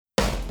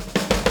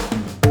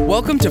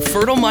Welcome to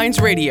Fertile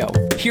Minds Radio.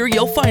 Here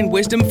you'll find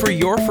wisdom for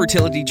your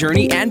fertility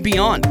journey and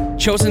beyond,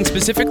 chosen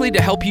specifically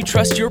to help you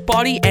trust your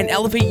body and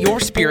elevate your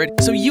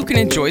spirit so you can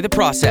enjoy the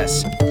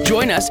process.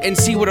 Join us and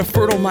see what a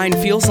fertile mind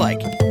feels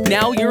like.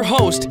 Now your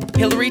host,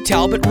 Hillary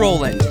Talbot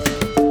Rowland.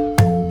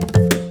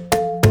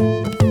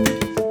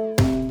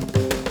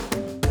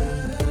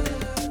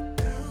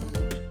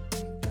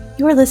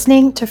 You are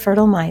listening to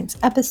Fertile Minds,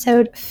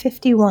 episode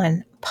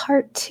 51,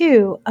 part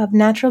 2 of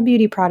natural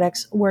beauty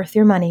products worth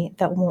your money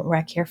that won't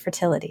wreck your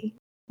fertility.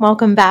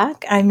 Welcome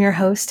back. I'm your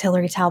host,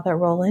 Hillary Talbot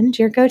Rowland,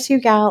 your go-to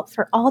gal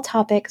for all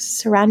topics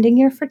surrounding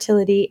your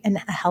fertility and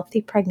a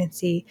healthy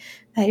pregnancy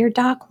that your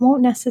doc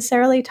won't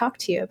necessarily talk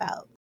to you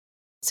about.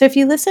 So if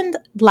you listened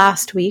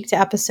last week to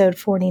episode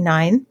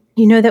 49,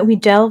 you know that we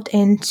delved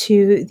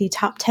into the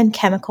top 10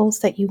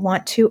 chemicals that you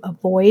want to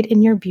avoid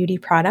in your beauty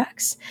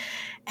products.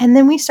 And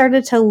then we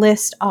started to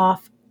list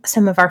off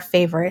some of our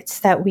favorites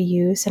that we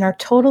use and are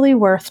totally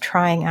worth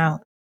trying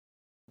out.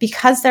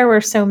 Because there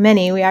were so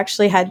many, we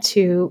actually had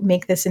to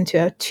make this into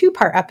a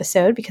 2-part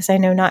episode because I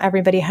know not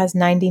everybody has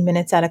 90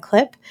 minutes at a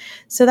clip.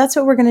 So that's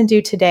what we're going to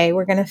do today.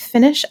 We're going to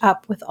finish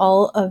up with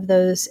all of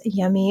those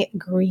yummy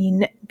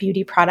green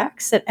beauty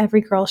products that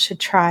every girl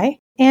should try.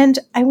 And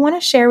I want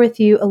to share with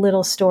you a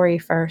little story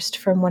first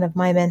from one of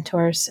my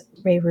mentors,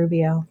 Ray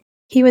Rubio.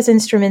 He was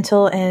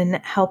instrumental in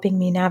helping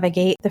me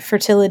navigate the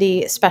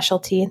fertility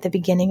specialty at the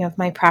beginning of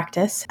my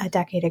practice a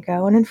decade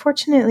ago. And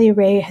unfortunately,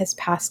 Ray has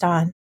passed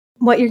on.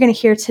 What you're going to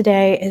hear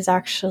today is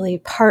actually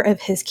part of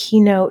his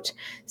keynote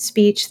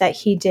speech that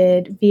he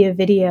did via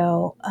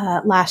video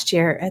last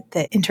year at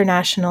the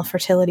International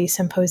Fertility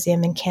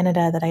Symposium in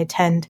Canada that I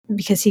attend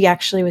because he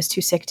actually was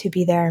too sick to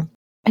be there.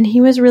 And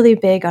he was really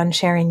big on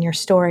sharing your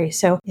story.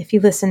 So if you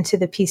listen to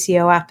the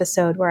PCO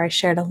episode where I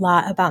shared a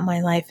lot about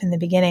my life in the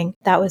beginning,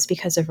 that was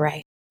because of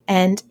Ray.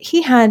 And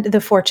he had the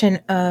fortune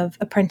of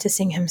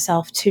apprenticing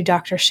himself to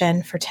Dr.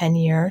 Shen for 10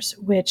 years,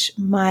 which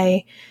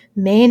my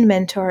main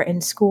mentor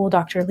in school,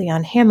 Dr.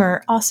 Leon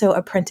Hammer, also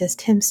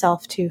apprenticed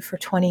himself to for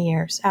 20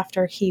 years.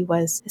 After he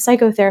was a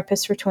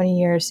psychotherapist for 20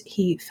 years,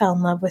 he fell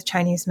in love with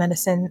Chinese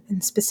medicine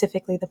and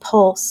specifically the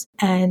pulse.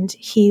 And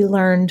he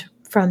learned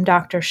from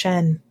Dr.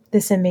 Shen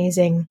this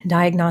amazing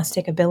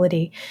diagnostic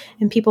ability.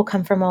 And people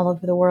come from all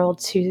over the world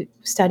to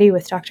study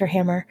with Dr.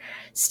 Hammer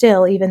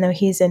still, even though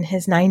he's in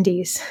his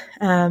 90s.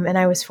 And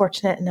I was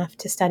fortunate enough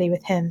to study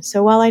with him.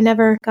 So while I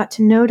never got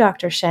to know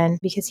Dr. Shen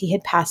because he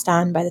had passed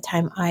on by the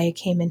time I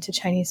came into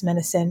Chinese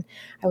medicine,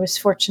 I was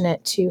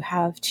fortunate to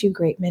have 2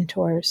 great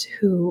mentors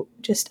who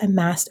just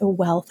amassed a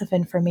wealth of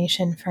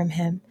information from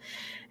him.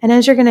 And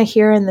as you're going to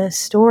hear in this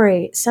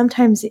story,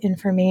 sometimes the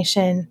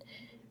information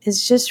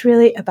is just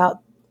really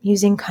about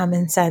using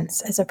common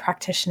sense as a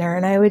practitioner.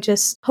 And I would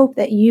just hope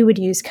that you would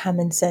use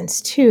common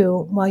sense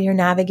too while you're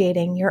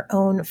navigating your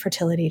own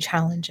fertility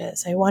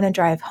challenges. I want to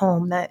drive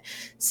home that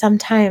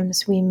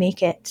sometimes we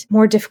make it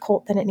more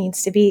difficult than it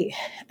needs to be,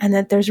 and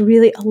that there's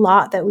really a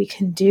lot that we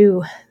can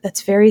do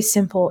that's very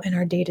simple in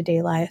our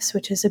day-to-day lives,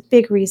 which is a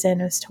big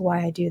reason as to why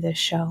I do this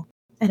show.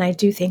 And I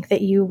do think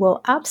that you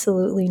will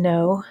absolutely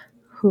know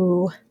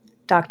who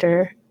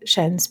Dr.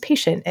 Shen's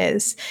patient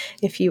is,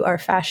 if you are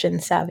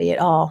fashion savvy at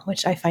all,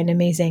 which I find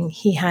amazing.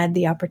 He had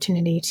the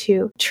opportunity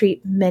to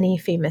treat many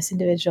famous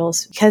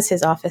individuals because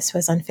his office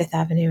was on Fifth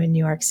Avenue in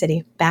New York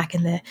City back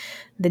in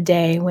the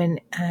day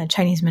when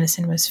Chinese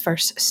medicine was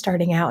first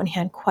starting out, and he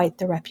had quite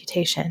the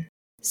reputation.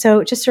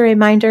 So just a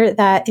reminder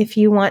that if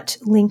you want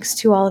links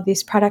to all of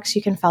these products,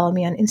 you can follow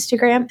me on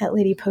Instagram at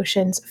Lady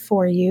Potions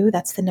 4U.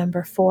 That's the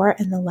number 4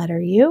 and the letter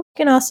U. You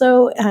can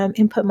also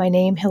input my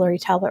name, Hillary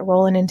Talbot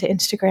Rowland, into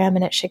Instagram,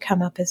 and it should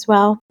come up as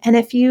well. And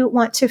if you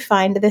want to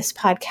find this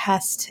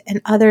podcast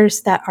and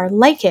others that are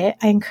like it,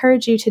 I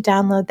encourage you to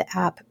download the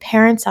app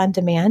Parents on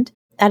Demand.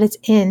 That is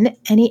in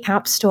any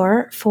app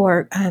store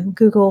for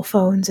Google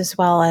phones as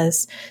well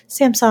as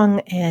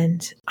Samsung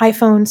and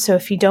iPhone. So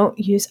if you don't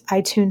use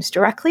iTunes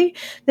directly,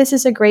 this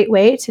is a great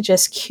way to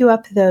just queue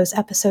up those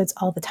episodes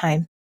all the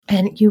time.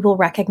 And you will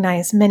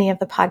recognize many of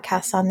the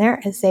podcasts on there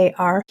as they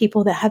are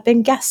people that have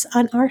been guests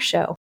on our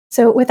show.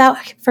 So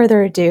without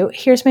further ado,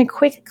 here's my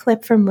quick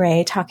clip from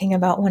Ray talking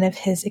about one of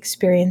his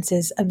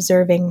experiences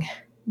observing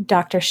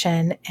Dr.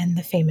 Shen and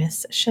the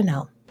famous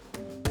Chanel.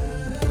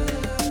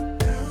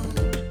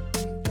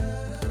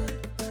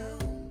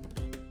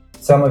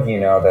 Some of you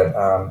know that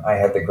I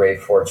had the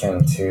great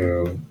fortune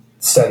to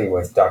study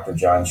with Dr.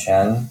 John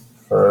Shen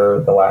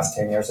for the last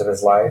 10 years of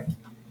his life.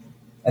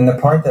 And the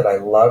part that I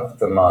loved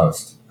the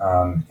most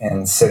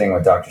in sitting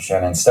with Dr.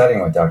 Shen and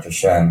studying with Dr.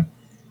 Shen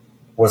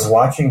was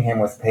watching him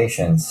with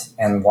patients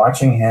and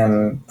watching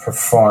him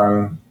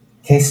perform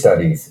case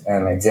studies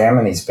and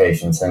examine these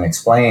patients and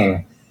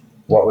explain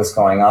what was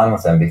going on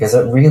with them, because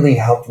it really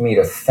helped me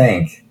to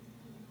think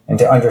and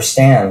to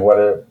understand what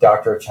a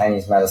doctor of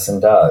Chinese medicine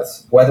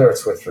does, whether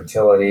it's with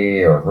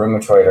fertility or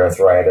rheumatoid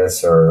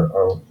arthritis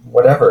or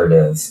whatever it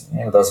is.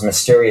 You know, those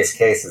mysterious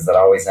cases that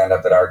always end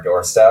up at our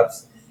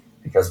doorsteps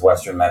because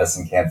Western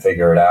medicine can't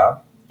figure it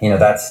out. You know,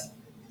 that's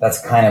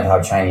kind of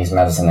how Chinese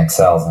medicine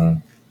excels.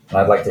 And And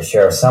I'd like to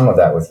share some of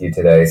that with you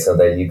today so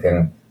that you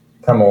can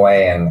come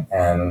away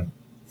and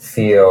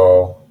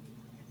feel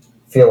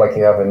like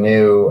you have a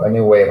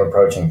new way of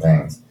approaching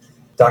things.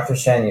 Dr.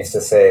 Shen used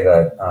to say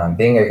that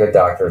being a good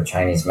doctor of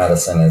Chinese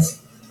medicine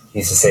he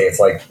used to say it's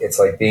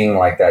like being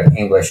like that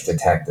English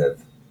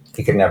detective.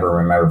 He could never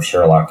remember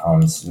Sherlock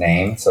Holmes'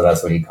 name, so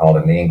that's what he called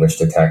him, the English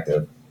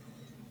detective.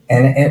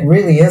 And it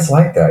really is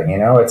like that,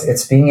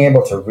 it's being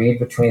able to read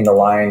between the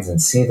lines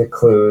and see the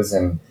clues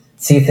and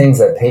see things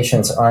that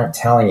patients aren't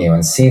telling you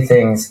and see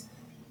things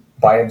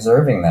by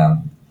observing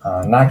them,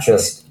 not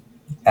just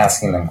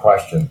asking them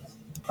questions.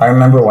 I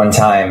remember one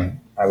time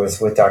I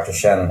was with Dr.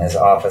 Shen in his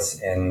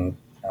office in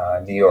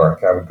New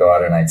York. I would go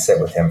out and I'd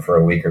sit with him for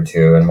a week or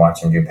two and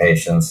watch him do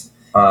patients,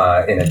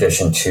 in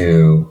addition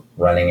to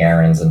running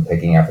errands and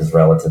picking up his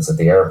relatives at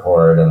the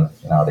airport and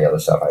all the other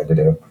stuff I had to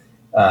do.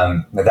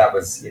 But that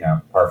was,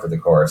 par for the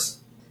course.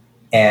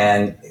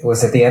 And it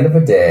was at the end of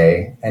a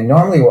day. And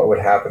normally what would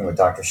happen with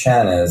Dr.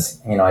 Shen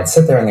is, I'd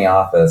sit there in the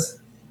office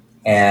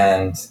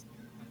and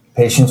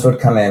patients would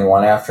come in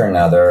one after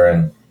another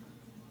and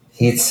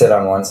he'd sit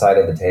on one side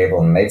of the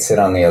table and they'd sit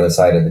on the other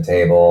side of the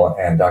table.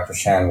 And Dr.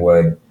 Shen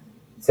would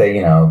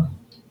say,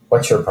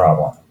 what's your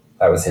problem?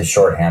 That was his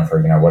shorthand for,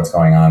 what's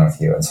going on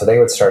with you. And so they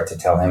would start to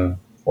tell him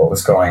what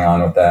was going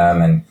on with them.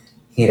 And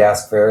he'd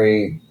ask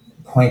very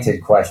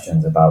pointed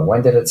questions about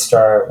when did it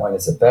start? When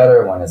is it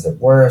better? When is it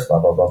worse? Blah,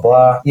 blah, blah,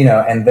 blah.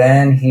 And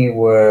then he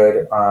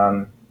would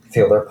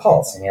feel their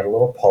pulse. And he had a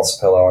little pulse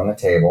pillow on the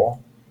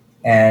table.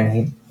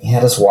 And he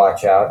had his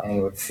watch out and he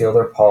would feel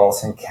their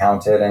pulse and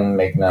count it and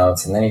make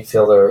notes. And then he'd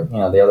feel their,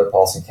 the other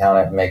pulse and count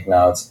it and make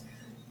notes.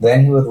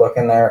 Then he would look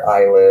in their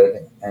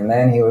eyelid and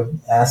then he would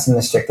ask them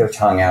to stick their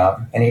tongue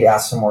out and he'd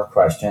ask some more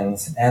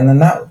questions. And then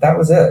that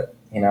was it.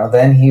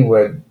 Then he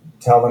would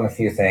tell them a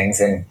few things.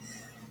 And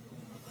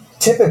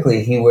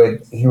typically he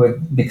would,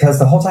 because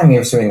the whole time he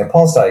was doing the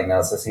pulse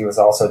diagnosis, he was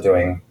also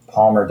doing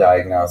Palmer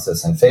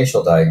diagnosis and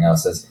facial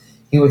diagnosis.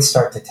 He would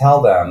start to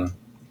tell them,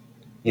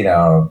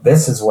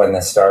 this is when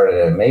this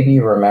started. And maybe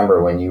you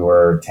remember when you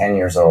were 10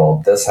 years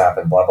old, this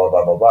happened, blah, blah,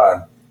 blah, blah,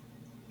 blah.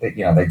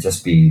 They'd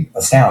just be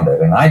astounded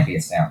and I'd be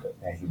astounded.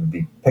 And he would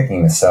be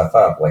picking this stuff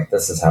up like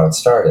this is how it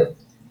started.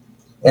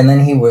 And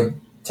then he would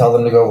tell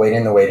them to go wait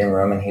in the waiting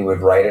room and he would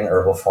write an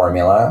herbal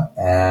formula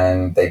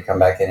and they'd come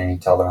back in and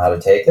he'd tell them how to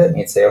take it. And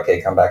he'd say,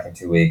 okay, come back in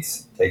 2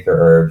 weeks, take your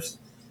herbs,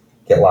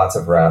 get lots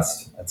of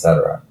rest,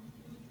 etc.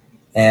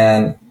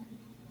 And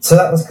so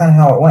that was kind of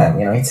how it went.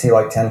 He'd see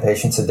like 10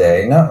 patients a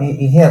day. No,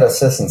 he had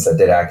assistants that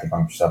did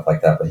acupuncture, stuff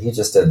like that, but he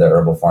just did the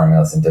herbal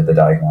formulas and did the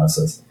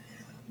diagnosis.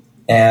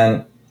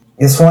 And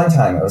this one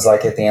time, it was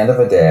like at the end of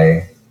a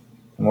day,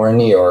 and we're in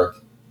New York,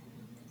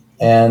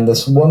 and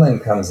this woman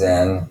comes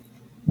in,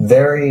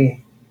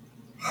 very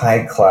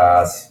high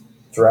class,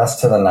 dressed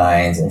to the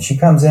nines, and she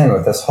comes in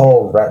with this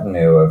whole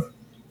retinue of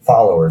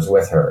followers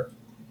with her.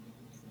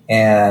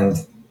 And,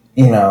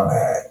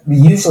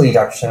 usually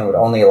Dr. Shen would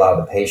only allow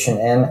the patient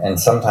in, and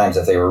sometimes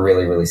if they were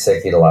really, really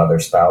sick, he'd allow their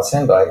spouse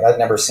in, but I'd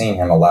never seen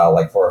him allow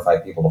like 4 or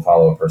 5 people to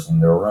follow a person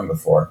into a room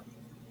before.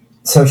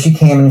 So she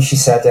came and she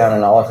sat down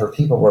and all of her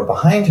people were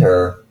behind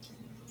her.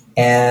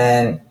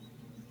 And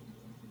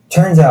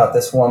turns out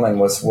this woman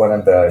was one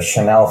of the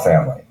Chanel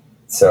family.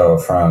 So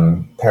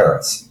from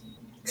Paris,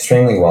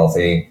 extremely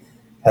wealthy,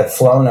 had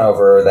flown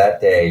over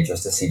that day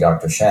just to see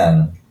Dr.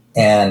 Shen.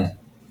 And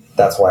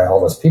that's why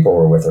all those people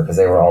were with her, because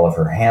they were all of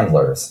her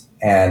handlers.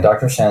 And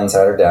Dr. Shen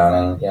sat her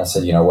down and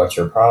said, what's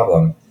your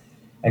problem?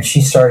 And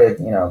she started,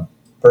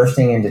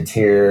 bursting into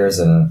tears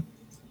and,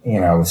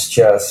 was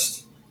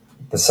just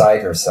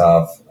beside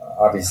herself,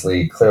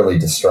 obviously clearly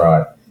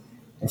distraught.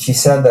 And she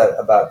said that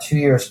about 2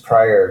 years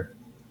prior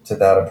to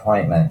that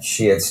appointment,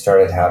 she had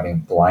started having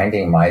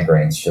blinding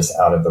migraines just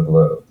out of the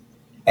blue.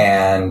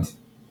 And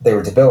they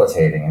were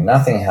debilitating and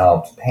nothing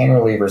helped. Pain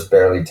relievers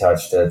barely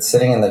touched it.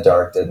 Sitting in the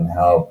dark didn't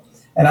help.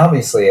 And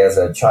obviously, as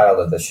a child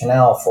of the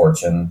Chanel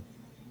fortune,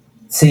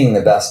 seeing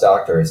the best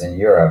doctors in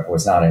Europe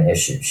was not an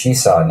issue. She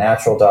saw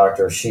natural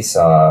doctors. She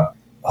saw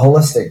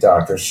holistic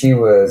doctor. She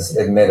was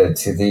admitted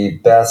to the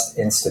best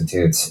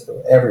institutes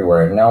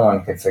everywhere, and no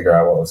one could figure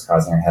out what was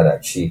causing her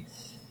headache.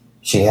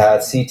 She had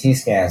CT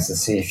scans to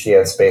see if she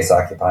had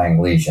space-occupying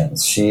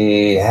lesions.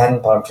 She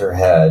hadn't bumped her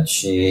head.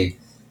 It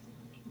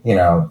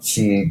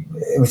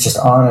was just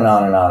on and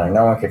on and on, and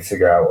no one could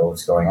figure out what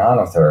was going on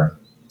with her.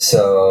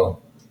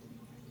 So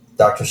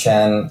Dr.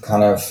 Shen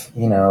kind of,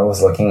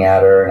 was looking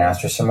at her and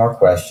asked her some more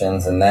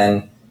questions, and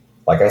then,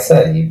 like I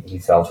said, he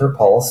felt her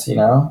pulse,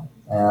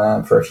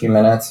 for a few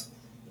minutes,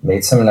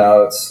 made some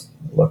notes,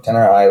 looked in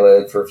her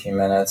eyelid for a few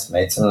minutes,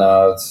 made some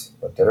notes,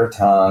 looked at her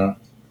tongue.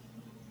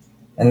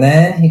 And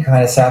then he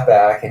kind of sat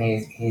back and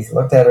he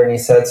looked at her and he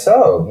said,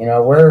 so,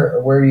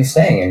 where are you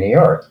staying in New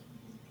York?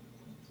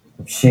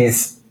 She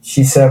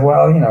said,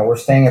 well, we're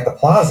staying at the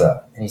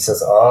Plaza. And he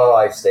says, oh,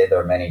 I've stayed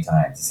there many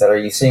times. He said, are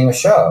you seeing a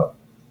show?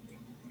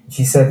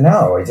 She said,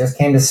 no, I just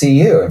came to see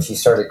you. And she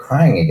started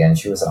crying again.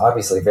 She was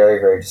obviously very,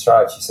 very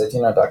distraught. She said,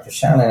 Dr.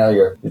 Shen, I know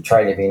you're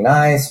trying to be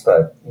nice,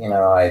 but,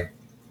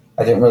 I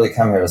I didn't really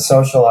come here to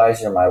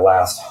socialize. You're my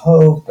last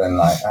hope. And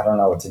I don't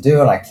know what to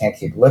do. And I can't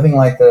keep living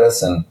like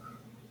this. And,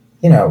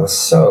 it was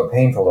so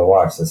painful to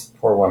watch this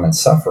poor woman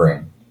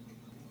suffering.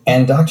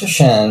 And Dr.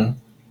 Shen,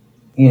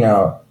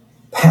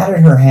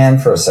 patted her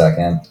hand for a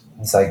second.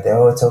 He's like,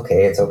 oh, it's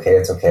okay. It's okay.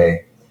 It's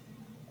okay.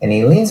 And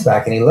he leans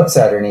back and he looks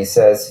at her and he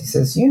says,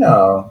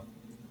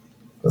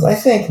 because I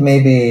think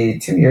maybe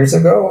 2 years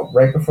ago,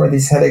 right before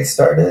these headaches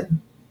started,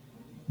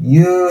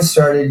 you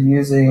started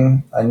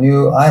using a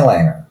new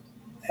eyeliner.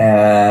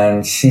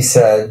 And she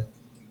said,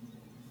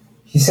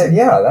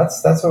 yeah,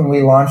 that's when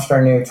we launched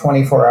our new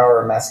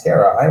 24-hour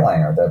mascara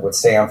eyeliner that would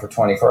stay on for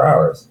 24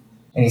 hours.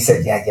 And he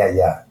said,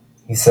 yeah.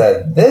 He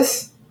said,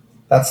 that's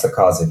the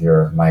cause of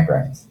your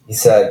migraines. He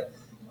said,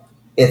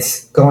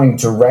 it's going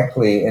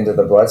directly into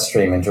the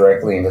bloodstream and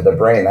directly into the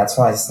brain. That's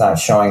why it's not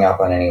showing up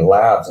on any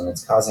labs, and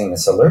it's causing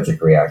this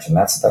allergic reaction.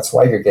 That's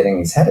why you're getting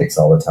these headaches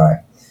all the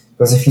time.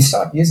 Because if you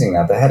stop using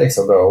that, the headaches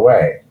will go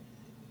away.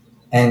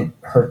 And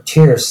her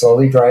tears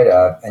slowly dried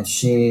up, and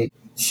she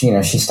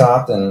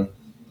stopped, and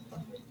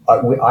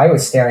I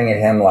was staring at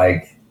him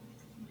like,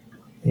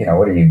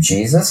 what are you,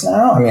 Jesus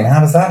now? I mean, how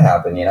does that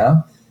happen,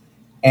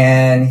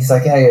 And he's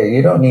like, yeah,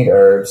 you don't need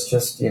herbs.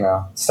 Just,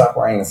 stop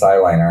wearing this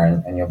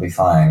eyeliner and you'll be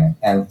fine.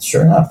 And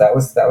sure enough, that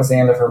was the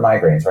end of her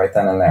migraines right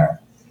then and there.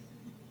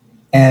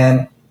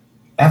 And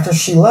after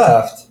she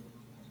left,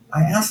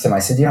 I asked him, I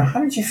said,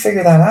 how did you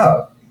figure that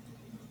out?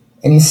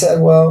 And he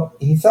said, well,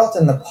 he felt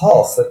in the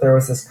pulse that there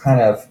was this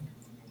kind of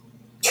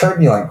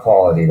turbulent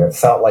quality that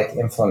felt like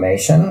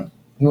inflammation.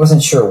 He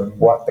wasn't sure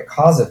what the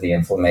cause of the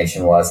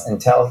inflammation was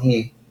until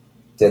he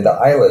did the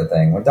eyelid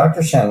thing. When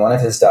Dr. Shen, one of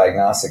his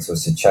diagnostics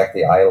was to check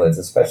the eyelids,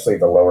 especially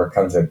the lower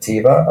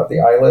conjunctiva of the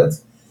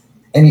eyelids.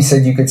 And he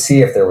said you could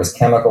see if there was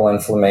chemical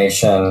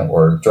inflammation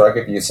or drug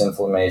abuse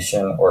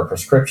inflammation or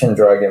prescription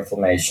drug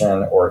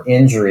inflammation or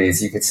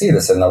injuries. You could see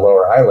this in the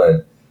lower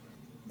eyelid.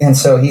 And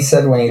so he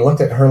said when he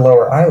looked at her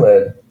lower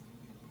eyelid,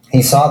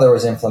 he saw there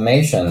was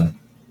inflammation.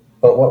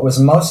 But what was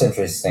most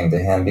interesting to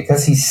him,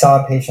 because he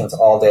saw patients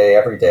all day,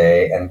 every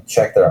day, and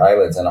checked their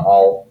eyelids in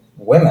all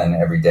women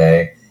every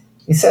day,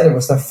 he said it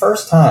was the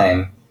first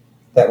time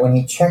that when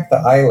he checked the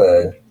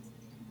eyelid,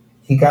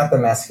 he got the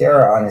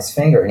mascara on his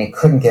finger and he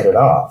couldn't get it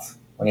off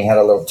when he had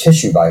a little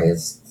tissue by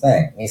his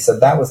thing. He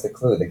said that was the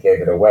clue that gave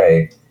it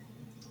away.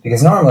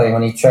 Because normally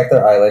when he checked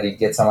their eyelid, he'd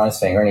get some on his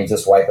finger and he'd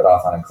just wipe it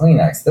off on a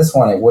Kleenex. This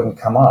one, it wouldn't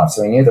come off.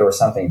 So he knew there was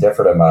something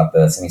different about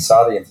this. And he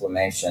saw the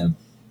inflammation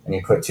and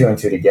he put two and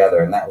two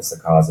together, and that was the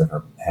cause of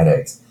her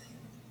headaches.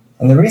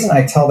 And the reason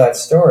I tell that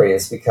story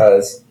is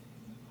because,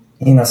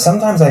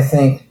 sometimes I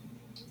think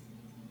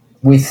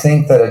we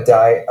think that a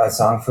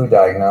Zong Fu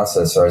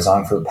diagnosis or a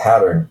Zong Fu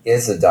pattern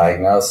is a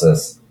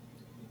diagnosis,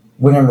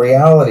 when in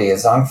reality, a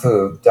Zong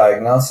Fu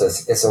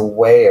diagnosis is a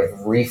way of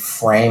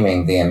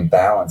reframing the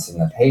imbalance in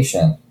the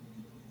patient.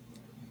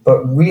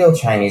 But real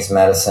Chinese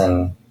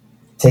medicine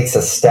takes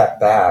a step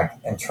back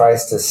and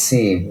tries to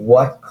see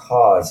what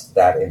caused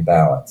that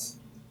imbalance,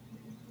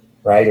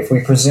 right? If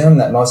we presume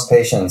that most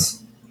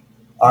patients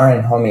are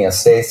in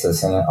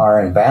homeostasis and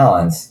are in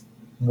balance,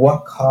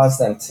 what caused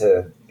them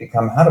to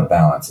become out of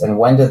balance, and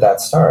when did that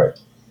start?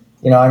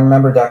 I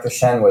remember Dr.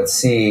 Shen would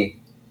see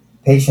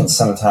patients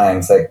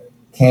sometimes that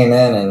came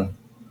in, and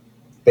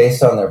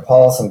based on their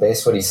pulse and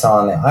based on what he saw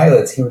on the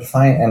eyelids, he would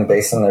find, and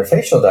based on their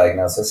facial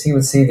diagnosis, he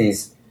would see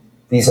these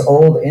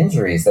old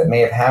injuries that may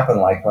have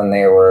happened like when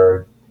they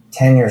were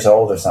 10 years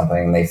old or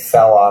something, and they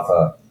fell off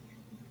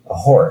a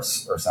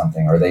horse or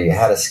something, or they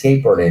had a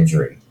skateboard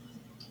injury.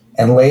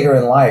 And later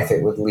in life,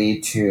 it would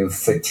lead to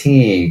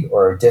fatigue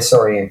or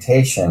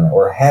disorientation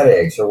or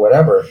headaches or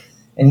whatever.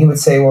 And he would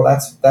say, well,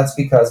 that's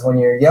because when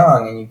you're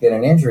young and you get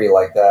an injury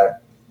like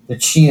that, the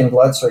qi and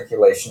blood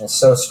circulation is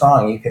so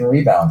strong, you can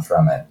rebound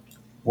from it.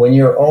 When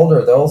you're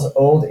older, those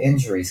old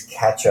injuries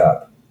catch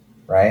up,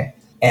 right?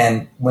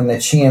 And when the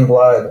qi and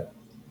blood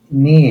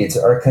needs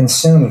are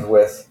consumed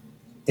with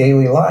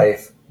daily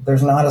life,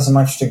 there's not as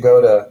much to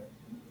go to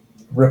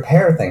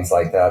repair things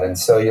like that. And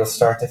so you'll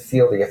start to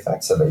feel the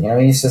effects of it.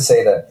 He used to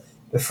say that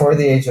before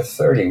the age of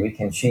 30, we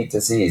can cheat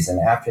disease, and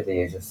after the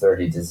age of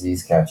 30,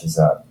 disease catches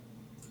up.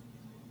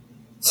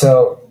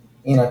 So,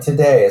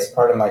 today, as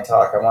part of my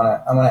talk, I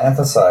want to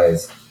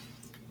emphasize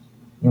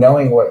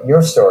knowing what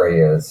your story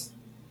is,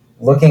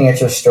 looking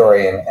at your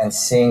story and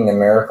seeing the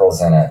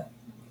miracles in it,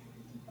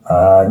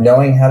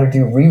 knowing how to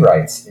do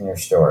rewrites in your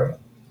story,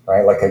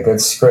 right? Like a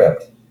good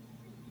script,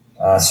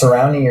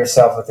 surrounding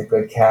yourself with a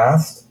good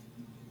cast,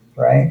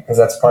 right? Because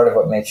that's part of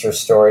what makes your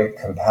story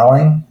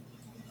compelling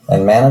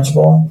and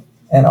manageable,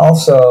 and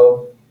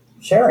also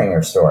sharing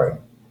your story.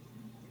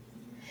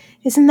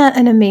 Isn't that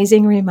an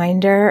amazing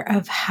reminder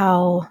of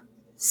how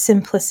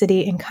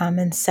simplicity and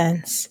common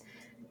sense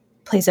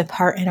plays a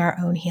part in our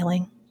own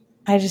healing?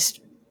 I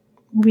just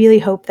really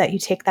hope that you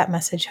take that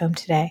message home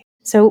today.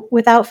 So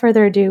without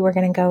further ado, we're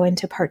going to go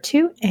into part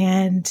 2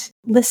 and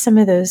list some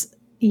of those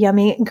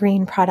yummy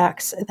green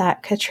products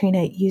that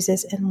Katrina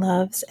uses and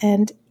loves,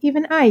 and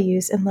even I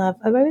use and love.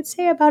 I would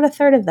say about a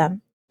third of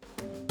them.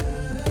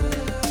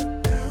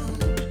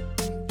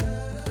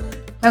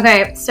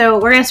 Okay, so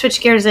we're going to switch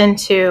gears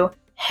into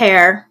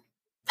hair.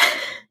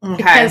 Okay.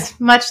 Because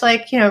much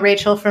like,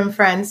 Rachel from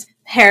Friends,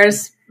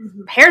 hair's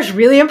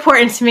really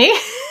important to me.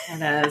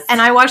 It is.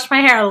 And I wash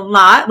my hair a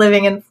lot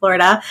living in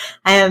Florida.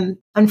 I am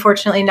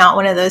unfortunately not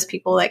one of those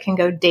people that can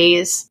go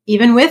days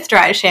even with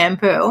dry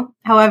shampoo.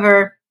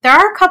 However, there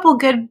are a couple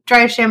good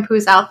dry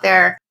shampoos out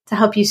there to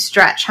help you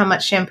stretch how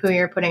much shampoo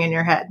you're putting in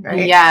your head,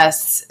 right?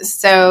 Yes.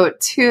 So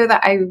two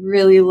that I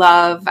really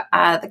love,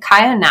 the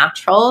Kaya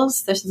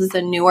Naturals. This is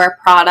a newer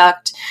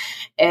product.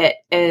 It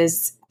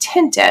is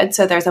tinted.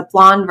 So there's a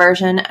blonde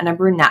version and a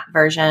brunette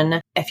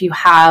version. If you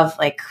have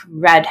like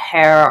red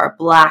hair or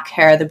black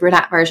hair, the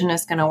brunette version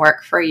is going to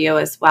work for you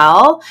as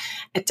well.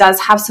 It does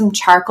have some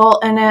charcoal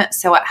in it,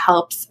 so it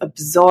helps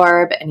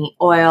absorb any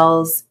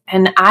oils.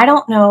 And I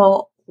don't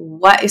know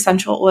what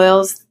essential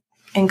oils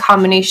in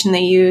combination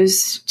they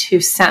use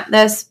to scent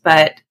this,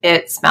 but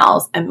it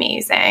smells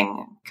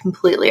amazing.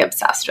 Completely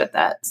obsessed with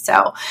it.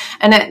 So,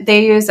 and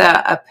they use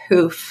a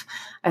poof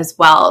as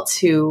well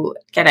to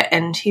get it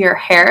into your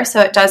hair.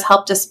 So it does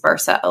help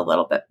disperse it a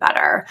little bit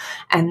better.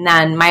 And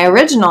then my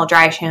original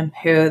dry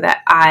shampoo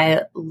that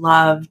I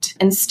loved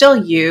and still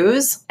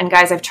use, and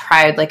guys, I've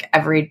tried like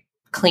every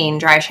clean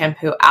dry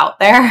shampoo out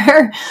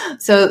there.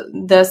 So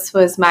this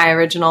was my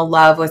original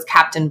love, was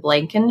Captain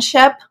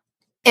Blankenship.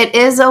 It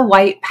is a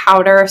white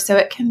powder, so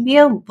it can be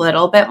a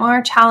little bit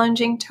more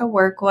challenging to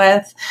work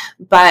with,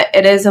 but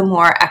it is a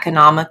more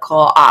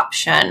economical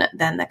option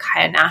than the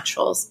Kaya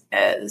Naturals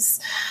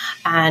is,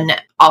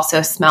 and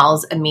also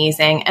smells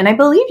amazing. And I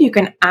believe you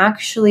can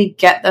actually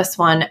get this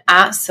one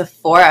at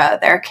Sephora.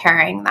 They're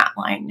carrying that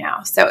line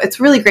now. So it's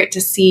really great to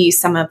see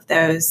some of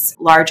those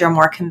larger,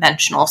 more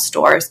conventional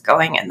stores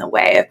going in the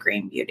way of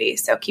green beauty.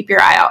 So keep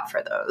your eye out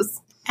for those.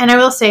 And I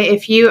will say,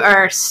 if you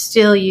are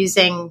still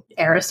using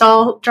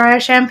aerosol dry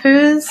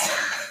shampoos,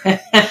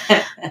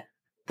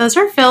 those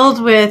are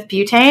filled with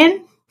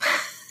butane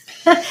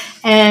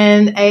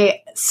and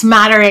a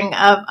smattering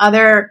of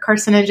other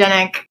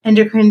carcinogenic,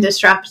 endocrine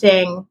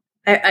disrupting,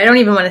 I don't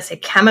even want to say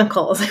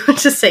chemicals, I would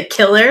just say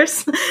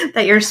killers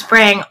that you're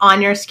spraying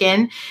on your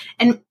skin.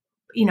 And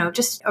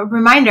just a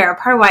reminder, a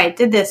part of why I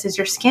did this is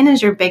your skin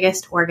is your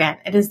biggest organ.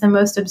 It is the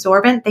most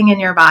absorbent thing in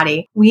your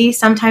body. We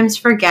sometimes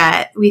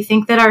forget. We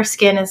think that our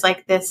skin is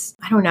like this,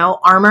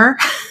 armor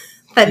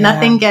that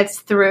nothing gets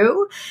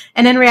through.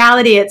 And in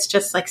reality, it's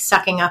just like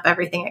sucking up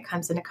everything it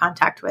comes into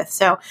contact with.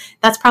 So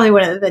that's probably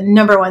one of the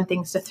number one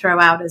things to throw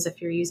out is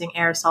if you're using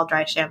aerosol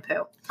dry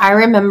shampoo. I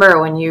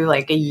remember when you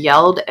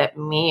yelled at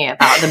me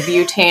about the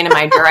butane in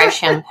my dry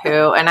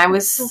shampoo, and I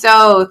was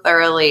so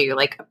thoroughly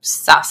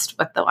obsessed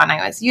with the one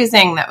I was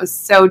using that was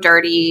so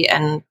dirty,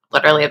 and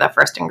literally the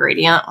first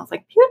ingredient was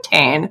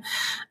butane.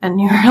 And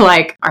you were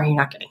like, are you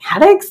not getting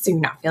headaches? Are you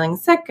not feeling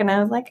sick? And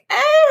I was like,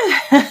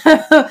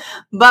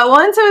 But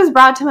once it was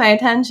brought to my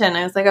attention,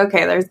 I was like,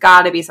 okay, there's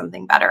got to be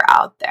something better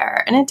out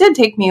there. And it did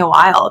take me a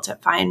while to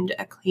find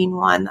a clean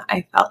one that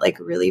I felt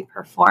really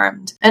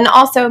performed. And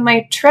also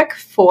my trick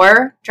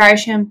for dry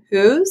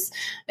shampoos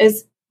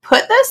is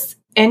put this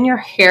in your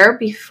hair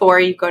before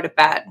you go to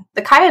bed.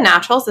 The Kaya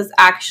Naturals is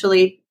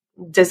actually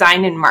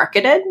designed and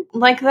marketed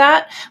like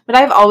that, but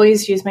I've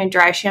always used my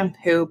dry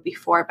shampoo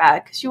before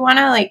bed because you want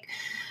to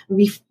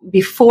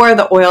before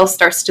the oil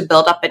starts to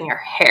build up in your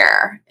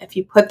hair. If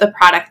you put the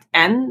product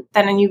in,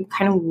 then you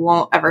kind of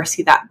won't ever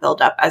see that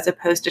build up, as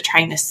opposed to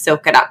trying to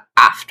soak it up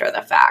after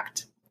the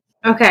fact.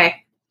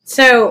 Okay.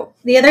 So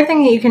the other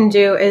thing that you can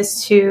do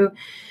is to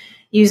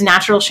use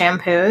natural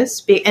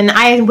shampoos. And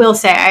I will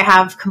say I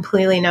have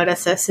completely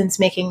noticed this since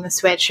making the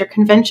switch. Your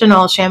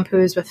conventional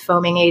shampoos with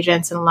foaming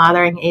agents and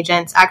lathering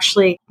agents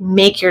actually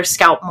make your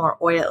scalp more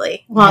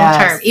oily long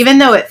term. Even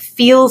though it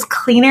feels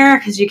cleaner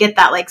because you get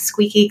that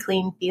squeaky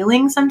clean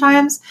feeling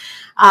sometimes,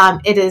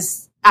 it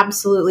is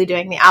absolutely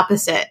doing the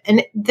opposite.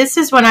 And this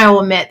is one I will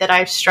admit that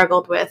I've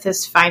struggled with,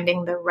 is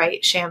finding the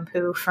right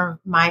shampoo for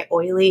my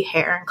oily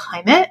hair and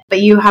climate.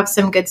 But you have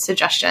some good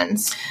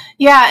suggestions.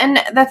 Yeah. And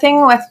the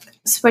thing with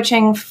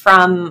switching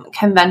from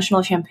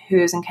conventional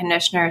shampoos and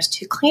conditioners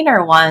to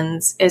cleaner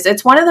ones is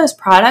it's one of those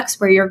products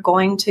where you're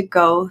going to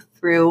go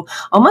through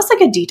almost like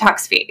a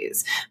detox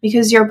phase,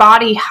 because your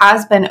body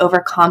has been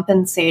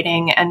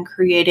overcompensating and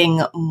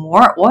creating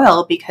more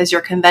oil because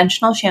your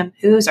conventional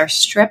shampoos are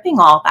stripping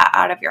all that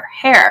out of your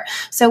hair.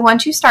 So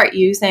once you start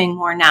using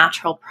more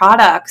natural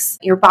products,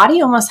 your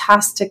body almost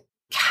has to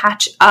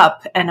catch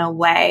up in a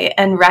way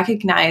and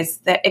recognize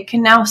that it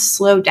can now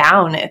slow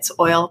down its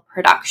oil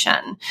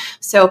production.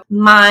 So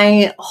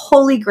my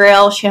holy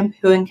grail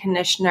shampoo and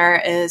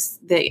conditioner is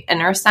the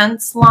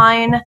InnerSense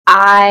line.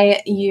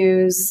 I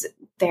use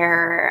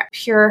their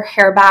pure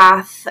hair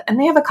bath, and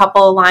they have a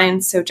couple of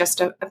lines. So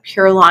just a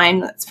pure line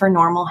that's for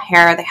normal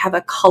hair. They have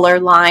a color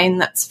line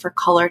that's for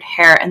colored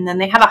hair. And then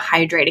they have a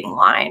hydrating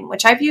line,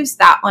 which I've used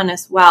that one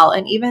as well.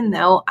 And even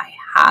though I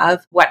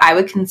have what I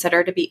would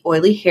consider to be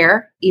oily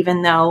hair,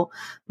 even though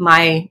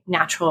my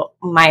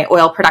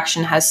oil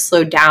production has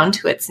slowed down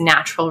to its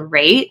natural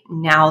rate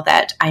now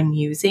that I'm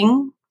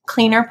using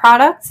cleaner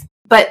products,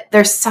 but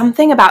there's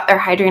something about their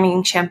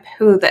hydrating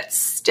shampoo that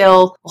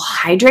still will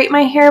hydrate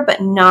my hair,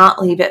 but not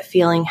leave it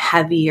feeling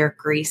heavy or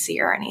greasy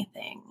or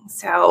anything.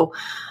 So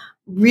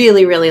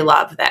really, really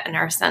love the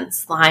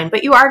InnerSense line,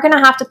 but you are going to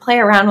have to play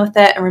around with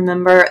it. And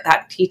remember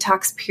that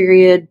detox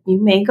period,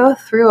 you may go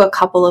through a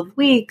couple of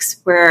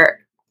weeks where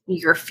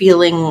you're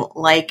feeling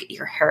like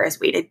your hair is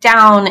weighted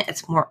down,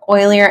 it's more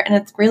oilier, and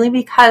it's really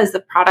because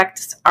the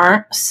products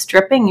aren't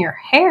stripping your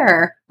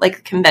hair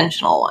like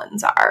conventional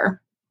ones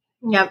are.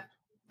 Yep.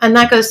 And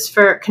that goes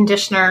for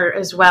conditioner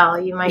as well.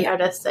 You might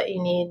notice that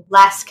you need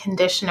less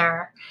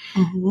conditioner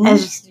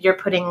as you're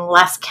putting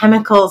less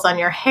chemicals on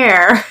your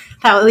hair.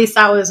 At least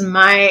that was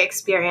my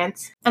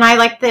experience. And I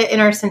like the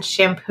InnerSense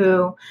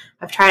shampoo.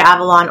 I've tried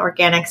Avalon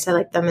Organics. I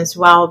like them as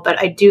well. But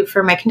I do,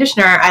 for my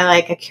conditioner, I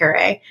like Acure.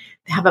 They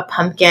have a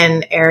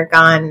pumpkin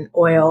argan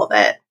oil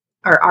that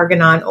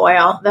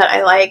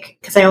I like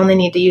because I only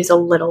need to use a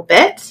little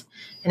bit,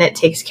 and it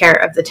takes care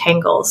of the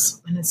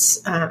tangles. And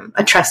it's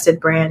a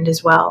trusted brand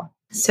as well.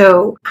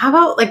 So how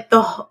about like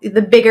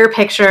the bigger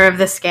picture of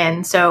the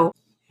skin? So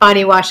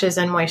body washes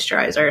and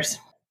moisturizers.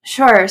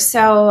 Sure.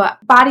 So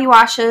body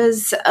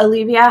washes,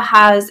 Olivia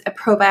has a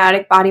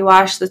probiotic body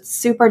wash that's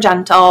super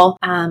gentle.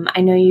 I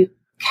know you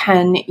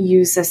can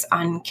use this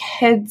on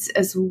kids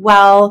as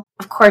well.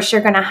 Of course,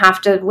 you're going to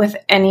have to, with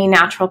any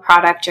natural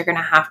product, you're going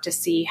to have to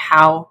see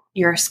how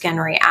your skin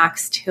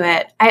reacts to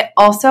it. I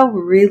also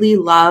really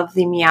love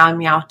the Meow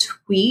Meow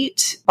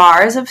Tweet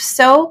bars of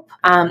soap.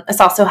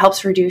 This also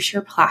helps reduce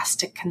your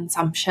plastic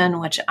consumption,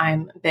 which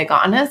I'm big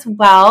on as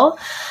well.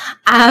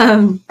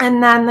 And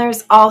then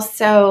there's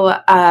also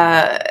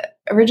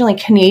originally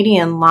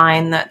Canadian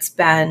line that's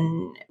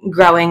been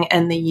growing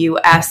in the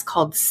US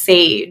called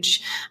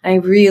Sage. I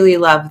really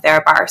love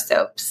their bar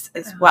soaps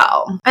as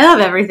well. I love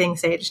everything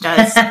Sage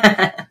does.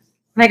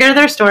 When I go to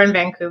their store in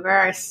Vancouver,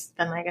 I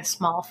spend like a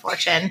small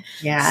fortune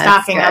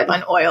stocking up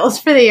on oils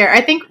for the year.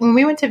 I think when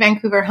we went to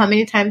Vancouver, how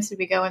many times did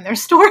we go in their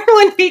store in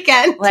one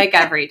weekend? Like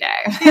every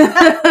day.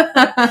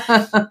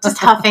 Just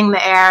huffing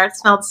the air. It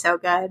smelled so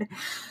good.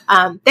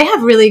 They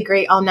have really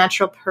great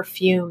all-natural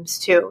perfumes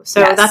too.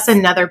 So that's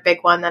another big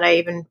one that I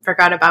even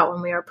forgot about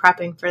when we were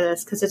prepping for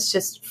this, because it's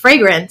just,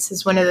 fragrance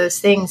is one of those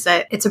things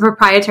that it's a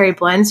proprietary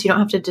blend, so you don't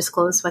have to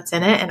disclose what's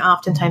in it. And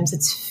oftentimes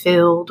it's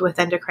filled with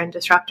endocrine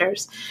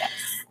disruptors. Yes.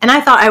 And I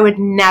thought I would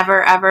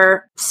never,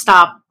 ever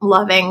stop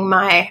loving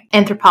my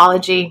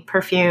Anthropologie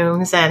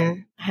perfumes,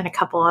 and I had a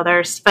couple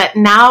others. But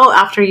now,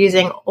 after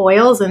using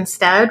oils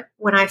instead,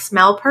 when I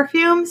smell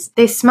perfumes,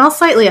 they smell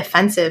slightly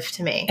offensive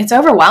to me. It's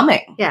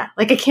overwhelming. Yeah.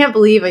 Like, I can't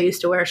believe I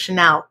used to wear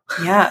Chanel.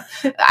 Yeah.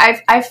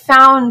 I've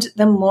found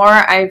the more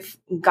I've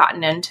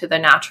gotten into the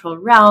natural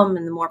realm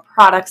and the more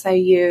products I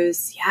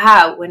use,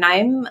 when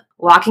I'm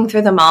walking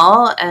through the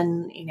mall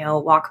and,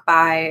 walk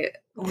by...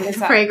 What is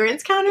that?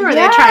 Fragrance counter? Or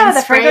they try and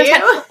spray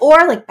you?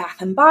 Or like Bath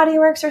and Body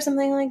Works or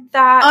something like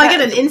that. Oh, I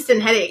get an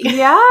instant headache.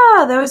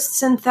 Yeah, those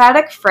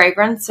synthetic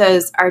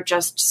fragrances are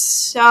just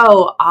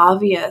so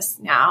obvious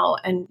now.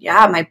 And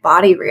my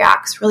body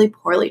reacts really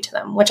poorly to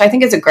them, which I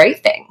think is a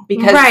great thing,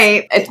 because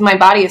my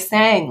body is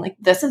saying, like,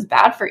 this is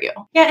bad for you.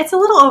 Yeah, it's a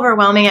little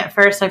overwhelming at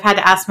first. I've had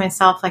to ask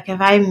myself, like,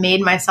 have I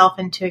made myself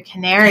into a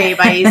canary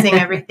by using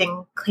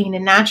everything clean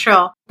and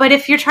natural? But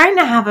if you're trying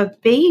to have a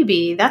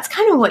baby, that's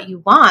kind of what you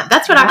want.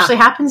 That's what actually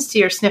happens to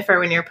your sniffer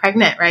when you're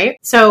pregnant, right?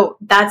 So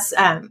that's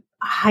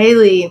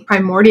highly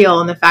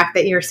primordial in the fact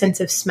that your sense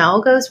of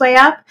smell goes way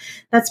up.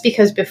 That's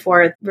because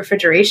before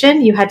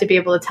refrigeration, you had to be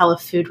able to tell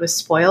if food was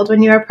spoiled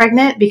when you were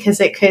pregnant, because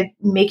it could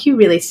make you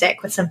really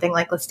sick with something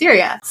like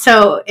Listeria.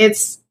 So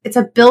it's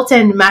a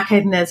built-in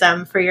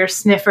mechanism for your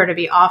sniffer to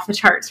be off the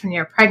charts when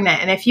you're pregnant.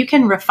 And if you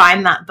can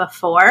refine that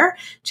before,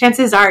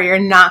 chances are you're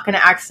not going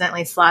to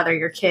accidentally slather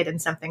your kid in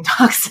something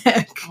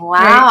toxic. Wow.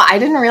 Right? I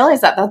didn't realize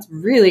that. That's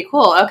really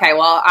cool. Okay.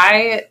 Well,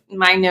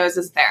 my nose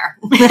is there.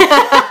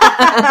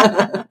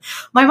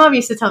 My mom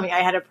used to tell me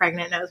I had a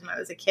pregnant nose when I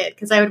was a kid,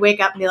 because I would wake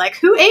up and be like,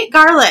 who ate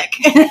garlic?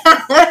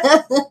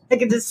 I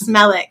could just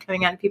smell it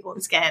coming out of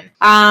people's skin.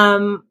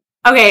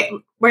 Okay,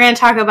 we're going to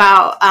talk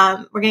about,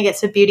 we're going to get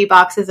to beauty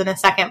boxes in a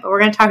second, but we're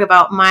going to talk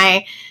about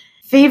my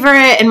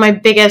favorite and my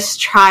biggest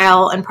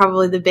trial, and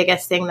probably the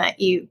biggest thing that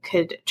you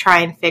could try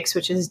and fix,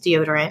 which is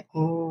deodorant.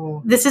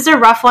 Ooh. This is a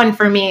rough one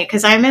for me,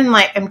 because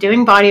I'm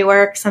doing body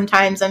work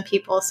sometimes on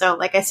people. So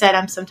like I said,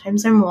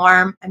 sometimes I'm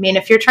warm. I mean,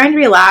 if you're trying to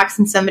relax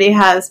and somebody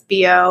has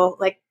BO,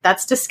 like,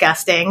 that's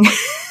disgusting.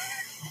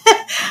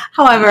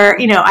 However,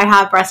 I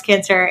have breast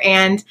cancer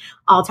and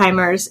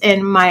Alzheimer's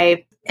in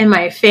my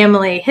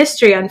family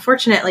history,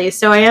 unfortunately.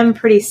 So I am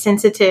pretty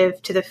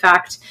sensitive to the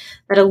fact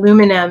that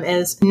aluminum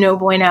is no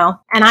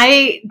bueno. And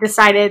I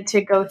decided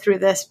to go through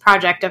this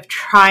project of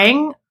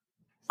trying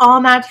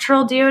all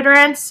natural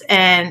deodorants.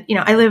 And,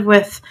 I live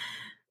with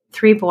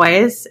 3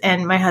 boys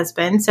and my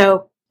husband.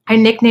 So I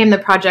nicknamed the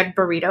project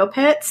Burrito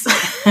Pits.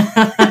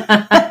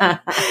 And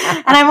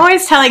I'm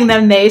always telling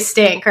them they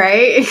stink,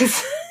 right?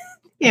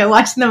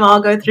 watching them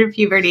all go through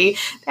puberty,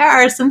 there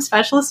are some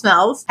special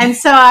smells. And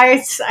so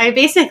I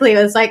basically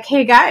was like,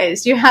 hey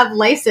guys, you have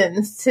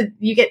license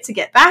you get to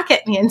get back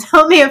at me and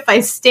tell me if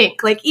I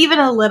stink, like even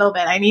a little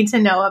bit. I need to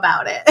know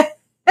about it.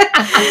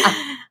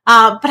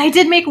 But I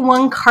did make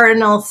one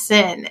cardinal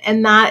sin,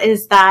 and that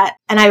is that,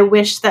 and I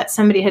wish that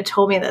somebody had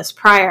told me this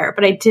prior,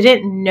 but I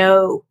didn't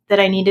know that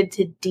I needed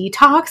to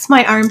detox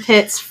my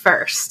armpits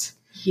first.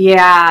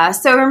 Yeah.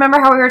 So remember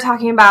how we were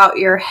talking about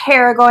your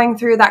hair going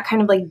through that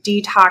kind of like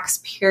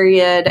detox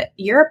period?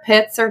 Your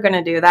pits are going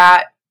to do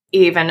that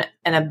even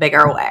in a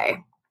bigger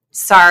way.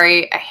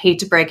 Sorry, I hate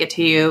to break it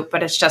to you,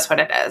 but it's just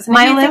what it is.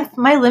 My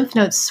lymph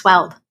nodes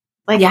swelled.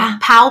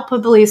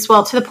 Palpably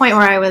swelled to the point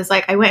where I was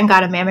like, I went and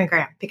got a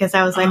mammogram because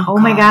I was like, oh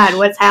my God,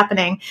 what's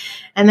happening?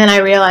 And then I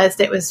realized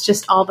it was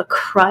just all the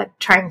crud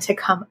trying to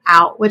come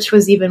out, which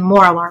was even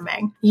more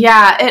alarming.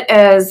 Yeah, it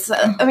is.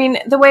 I mean,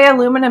 the way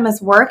aluminum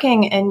is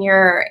working in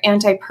your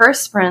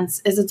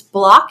antiperspirants is it's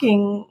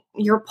blocking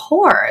your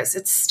pores.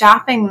 It's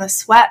stopping the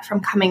sweat from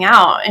coming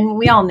out. And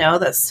we all know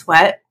that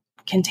sweat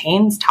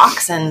contains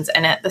toxins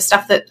in it, the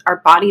stuff that our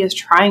body is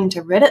trying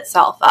to rid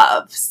itself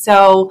of.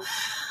 So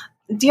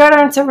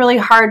deodorant's a really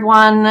hard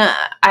one.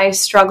 I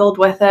struggled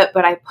with it,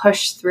 but I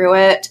pushed through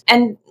it.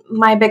 And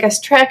my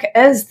biggest trick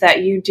is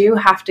that you do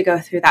have to go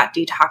through that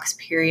detox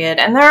period.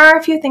 And there are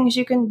a few things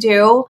you can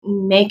do.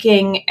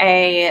 Making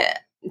a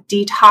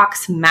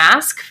detox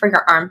mask for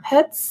your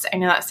armpits. I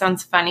know that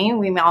sounds funny.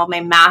 We all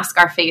may mask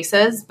our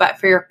faces, but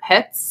for your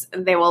pits,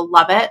 they will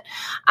love it.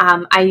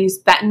 I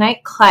use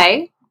bentonite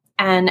clay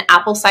and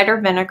apple cider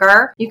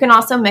vinegar. You can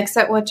also mix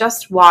it with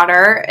just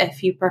water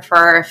if you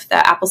prefer, if the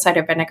apple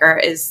cider vinegar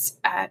is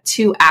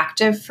too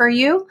active for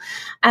you.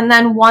 And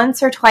then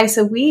once or twice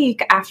a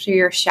week after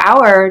your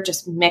shower,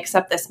 just mix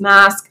up this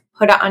mask,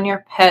 put it on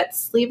your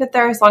pits, leave it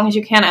there as long as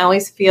you can. I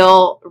always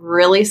feel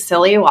really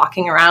silly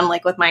walking around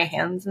like with my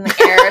hands in the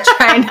air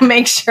trying to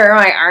make sure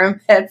my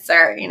armpits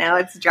are,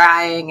 it's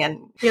drying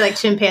and you're like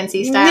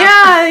chimpanzee style.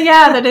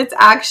 Yeah, that it's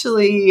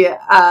actually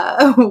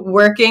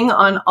working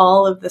on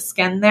all of the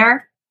skin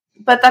there.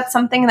 But that's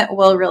something that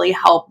will really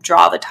help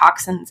draw the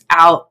toxins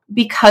out.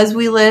 Because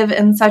we live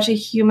in such a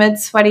humid,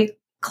 sweaty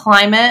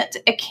climate,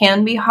 it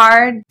can be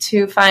hard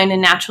to find a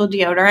natural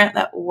deodorant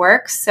that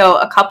works. So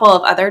a couple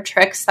of other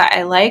tricks that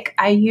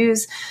I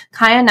use,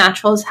 Kaya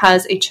Naturals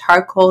has a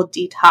charcoal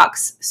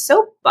detox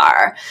soap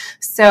bar.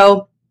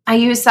 So I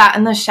use that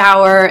in the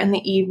shower in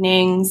the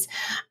evenings,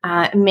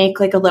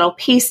 make like a little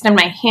paste in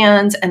my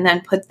hands and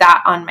then put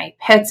that on my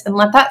pits and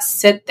let that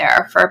sit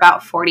there for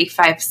about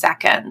 45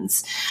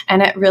 seconds.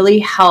 And it really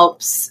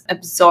helps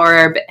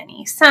absorb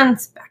any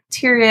scents,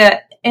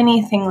 bacteria,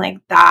 anything like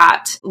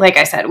that. Like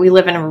I said, we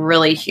live in a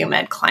really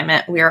humid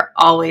climate. We are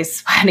always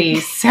sweaty,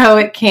 so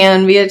it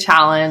can be a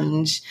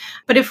challenge.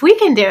 But if we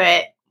can do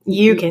it,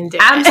 you can do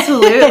it.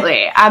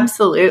 Absolutely.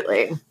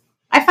 Absolutely.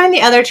 I find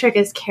the other trick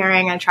is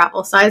carrying a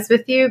travel size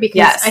with you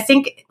because I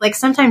think like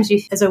sometimes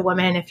you, as a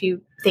woman, if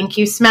you think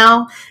you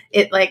smell,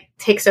 it like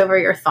takes over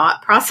your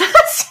thought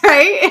process,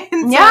 right?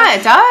 And yeah,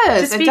 it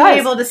does. Just being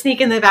able to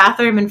sneak in the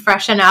bathroom and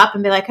freshen up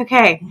and be like,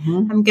 okay,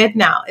 I'm good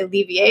now. It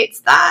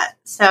alleviates that.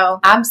 So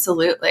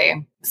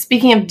absolutely.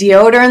 Speaking of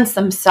deodorants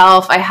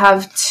themselves, I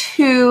have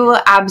two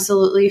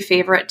absolutely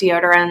favorite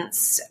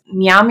deodorants.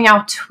 Meow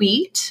Meow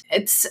Tweet.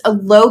 It's a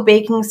low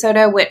baking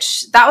soda,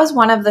 which that was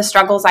one of the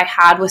struggles I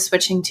had with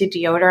switching to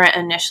deodorant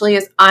initially,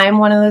 is I'm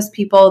one of those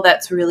people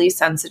that's really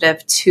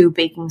sensitive to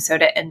baking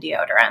soda in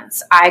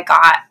deodorants. I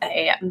got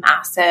a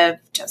massive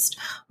just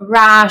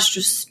rash,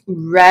 just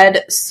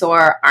red,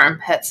 sore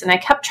armpits, and I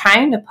kept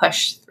trying to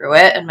push through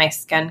it, and my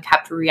skin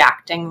kept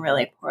reacting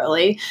really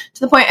poorly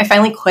to the point I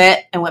finally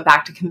quit and went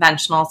back to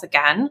conventionals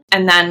again,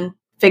 and then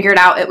figured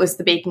out it was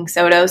the baking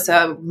soda.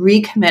 So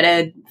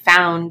recommitted,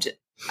 found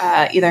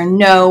either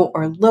no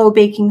or low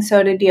baking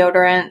soda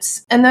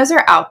deodorants. And those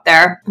are out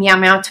there. Meow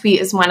Meow Tweet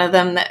is one of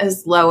them that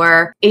is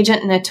lower.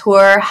 Agent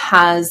Nature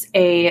has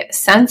a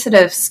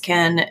sensitive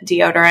skin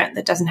deodorant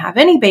that doesn't have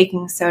any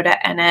baking soda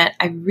in it.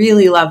 I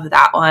really love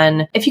that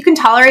one. If you can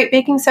tolerate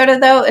baking soda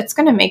though, it's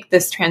going to make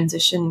this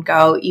transition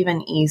go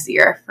even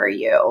easier for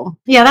you.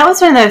 Yeah, that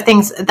was one of the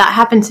things that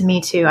happened to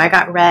me too. I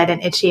got red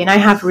and itchy and I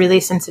have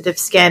really sensitive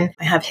skin.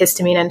 I have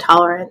histamine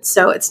intolerance.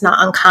 So it's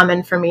not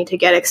uncommon for me to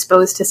get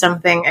exposed to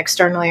something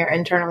externally or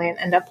internally and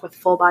end up with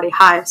full body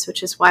hives,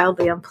 which is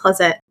wildly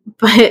unpleasant.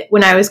 But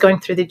when I was going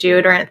through the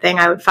deodorant thing,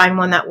 I would find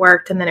one that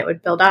worked and then it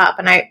would build up.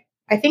 And I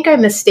think I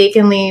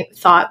mistakenly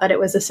thought that it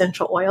was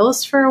essential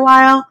oils for a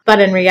while, but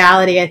in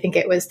reality, I think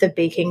it was the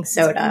baking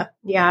soda.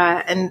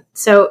 Yeah. And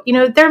so,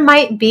 there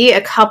might be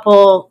a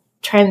couple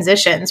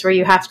transitions where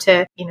you have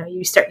to,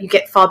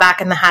 fall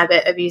back in the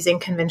habit of using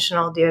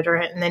conventional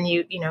deodorant, and then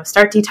you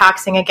start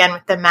detoxing again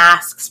with the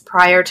masks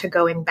prior to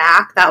going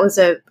back. That was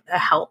a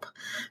help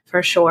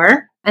for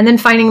sure. And then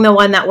finding the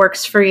one that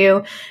works for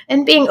you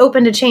and being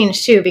open to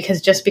change too,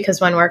 because just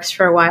because one works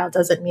for a while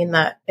doesn't mean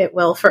that it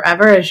will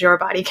forever as your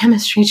body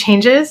chemistry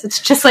changes. It's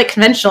just like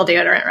conventional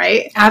deodorant,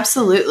 right?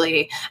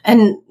 Absolutely.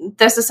 And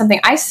this is something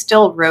I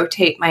still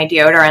rotate my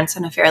deodorants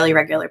on a fairly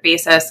regular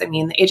basis. I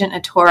mean, the Agent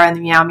Natura and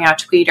the Meow Meow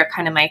Tweed are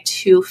kind of my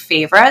two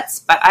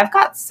favorites, but I've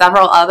got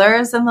several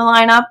others in the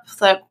lineup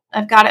that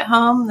I've got at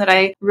home that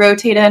I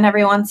rotate in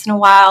every once in a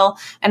while.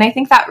 And I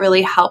think that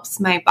really helps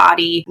my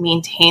body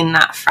maintain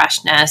that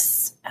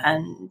freshness.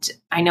 And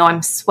I know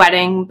I'm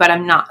sweating, but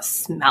I'm not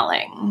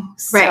smelling.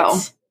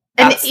 Right.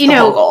 And,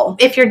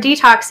 if you're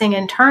detoxing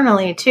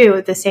internally too,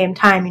 at the same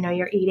time,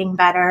 you're eating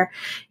better,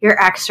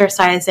 you're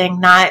exercising,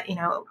 not,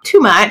 too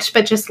much,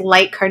 but just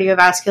light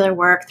cardiovascular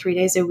work 3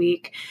 days a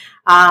week.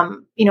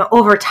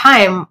 Over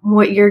time,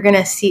 what you're going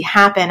to see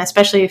happen,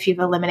 especially if you've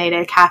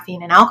eliminated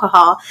caffeine and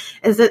alcohol,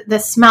 is that the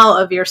smell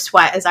of your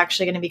sweat is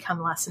actually going to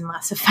become less and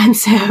less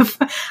offensive.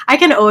 I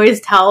can always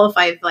tell if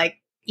I've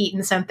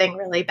eaten something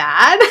really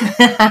bad.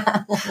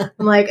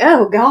 I'm like,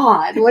 oh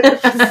God, what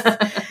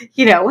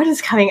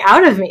is coming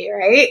out of me,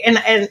 right? And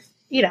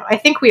I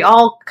think we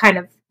all kind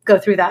of go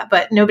through that,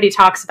 but nobody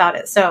talks about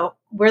it. So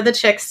we're the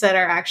chicks that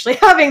are actually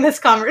having this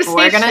conversation.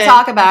 We're going to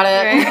talk about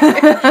it.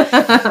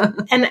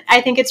 Right? And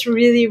I think it's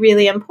really,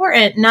 really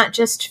important, not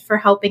just for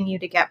helping you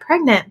to get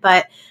pregnant,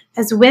 but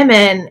as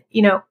women,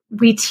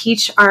 we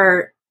teach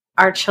our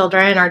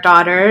children, our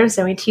daughters,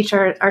 and we teach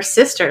our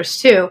sisters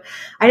too.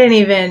 I didn't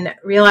even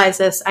realize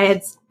this.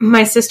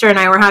 My sister and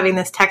I were having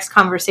this text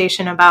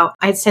conversation about,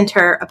 I'd sent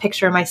her a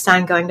picture of my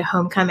son going to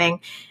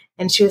homecoming.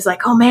 And she was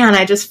like, oh man,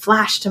 I just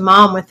flashed to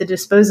mom with the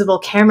disposable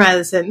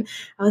cameras. And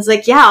I was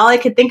like, yeah, all I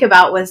could think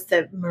about was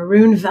the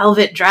maroon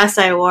velvet dress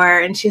I wore.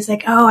 And she's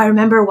like, oh, I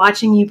remember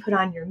watching you put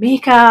on your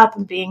makeup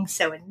and being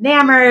so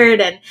enamored.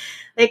 And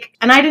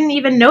I didn't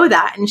even know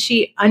that. And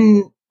she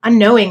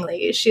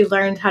unknowingly, she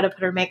learned how to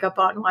put her makeup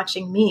on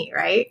watching me,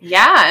 right?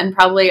 Yeah, and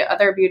probably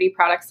other beauty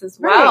products as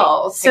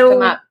well. Right.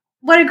 So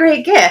what a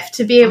great gift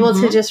to be able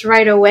to just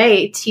right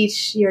away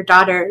teach your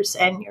daughters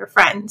and your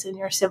friends and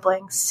your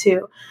siblings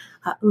to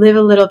live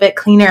a little bit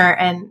cleaner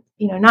and,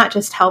 not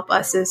just help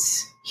us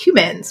as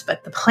humans,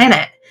 but the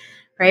planet,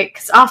 right?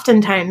 Because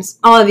oftentimes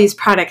all of these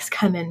products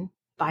come in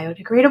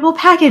biodegradable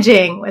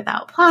packaging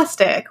without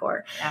plastic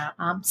or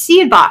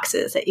seed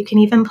boxes that you can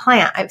even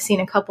plant. I've seen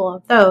a couple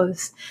of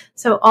those.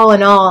 So all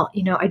in all,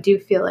 I do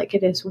feel like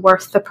it is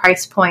worth the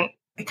price point.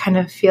 I kind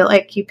of feel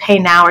like you pay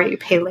now or you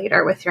pay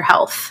later with your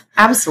health.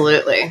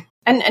 Absolutely.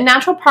 And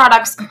natural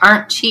products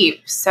aren't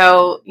cheap.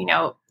 So,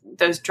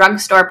 those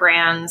drugstore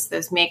brands,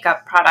 those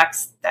makeup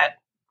products that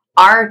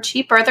are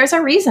cheaper, there's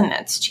a reason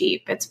it's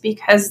cheap. It's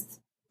because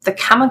the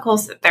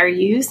chemicals that they're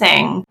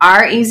using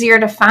are easier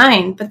to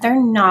find, but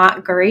they're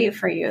not great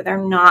for you. They're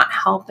not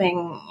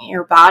helping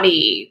your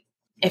body.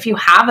 If you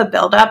have a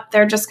buildup,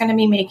 they're just going to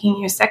be making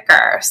you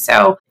sicker.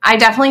 So I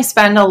definitely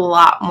spend a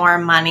lot more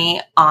money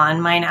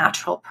on my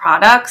natural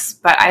products,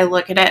 but I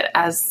look at it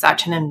as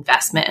such an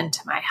investment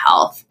into my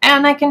health.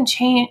 And I can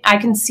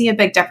see a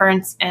big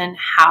difference in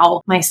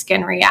how my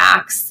skin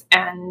reacts,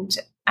 and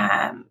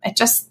it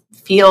just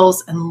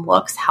feels and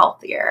looks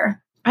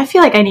healthier. I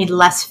feel like I need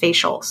less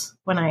facials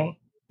when I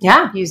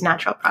use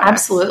natural products.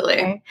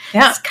 Absolutely. Right?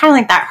 Yeah. It's kind of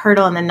like that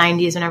hurdle in the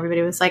 90s when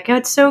everybody was like, oh,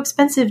 it's so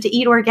expensive to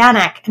eat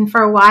organic. And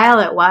for a while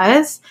it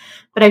was.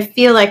 But I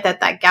feel like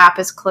that gap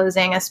is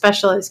closing,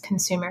 especially as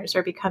consumers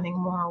are becoming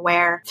more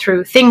aware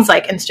through things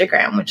like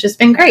Instagram, which has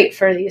been great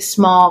for these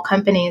small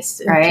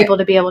companies and people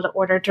to be able to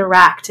order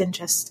direct and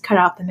just cut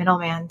out the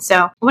middleman.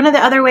 So one of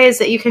the other ways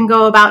that you can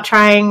go about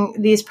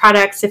trying these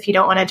products, if you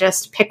don't want to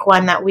just pick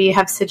one that we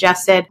have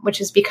suggested, which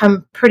has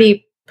become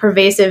pretty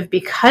pervasive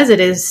because it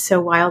is so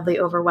wildly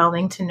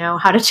overwhelming to know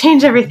how to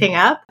change everything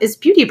up, is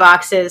beauty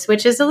boxes,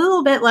 which is a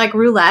little bit like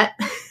roulette.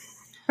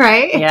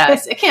 Right?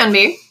 Yes, it can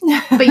be.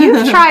 But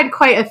you've tried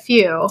quite a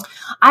few.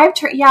 I've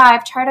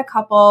tried a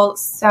couple.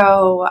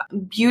 So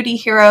Beauty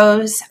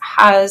Heroes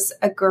has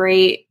a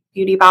great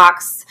beauty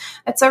box.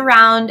 It's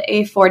around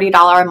a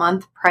 $40 a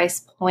month price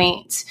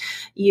point.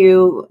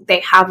 They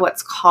have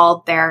what's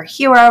called their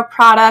hero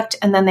product,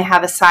 and then they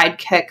have a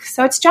sidekick.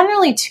 So it's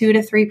generally 2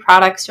 to 3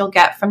 products you'll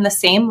get from the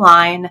same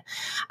line.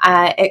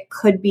 It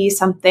could be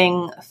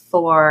something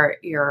for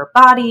your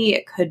body.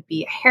 It could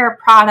be a hair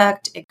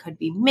product. It could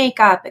be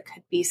makeup. It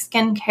could be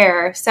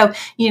skincare. So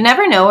you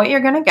never know what you're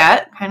going to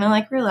get, kind of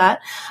like roulette,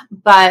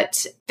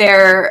 but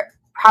their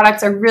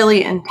products are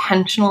really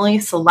intentionally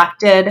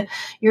selected.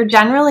 You're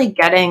generally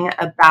getting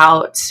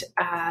about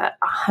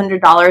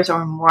 $100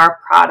 or more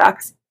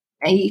products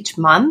each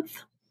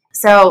month.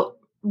 So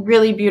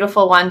really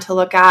beautiful one to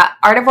look at.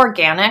 Art of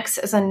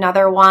Organics is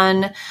another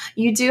one.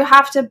 You do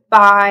have to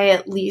buy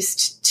at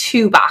least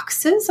 2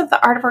 boxes of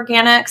the Art of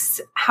Organics.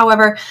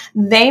 However,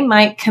 they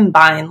might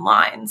combine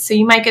lines. So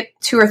you might get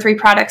 2 or 3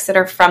 products that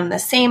are from the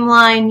same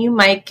line. You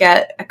might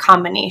get a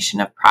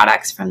combination of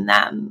products from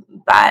them,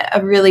 but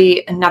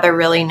another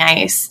really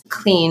nice,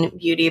 clean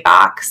beauty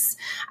box.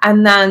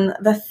 And then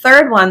the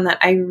third one that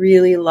I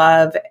really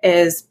love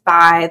is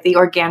by the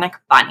Organic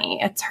Bunny.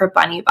 It's her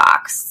bunny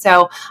box.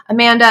 So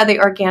Amanda, the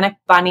Organic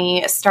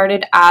Bunny,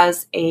 started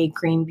as a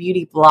green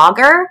beauty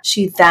blogger.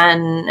 She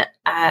then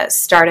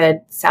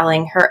started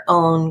selling her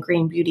own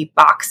green beauty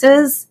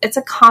boxes. It's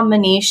a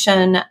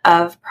combination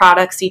of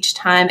products each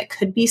time. It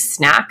could be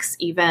snacks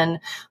even,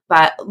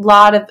 but a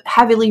lot of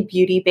heavily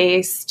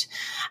beauty-based.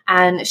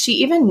 And she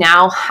even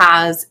now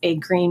has a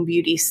green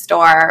beauty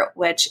store,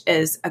 which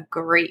is a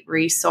great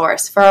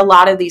resource for a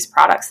lot of these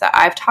products that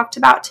I've talked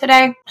about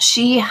today.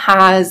 She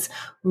has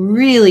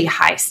really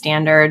high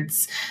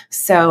standards.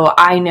 So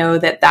I know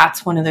that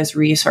that's one of those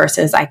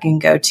resources I can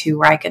go to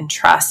where I can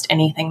trust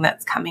anything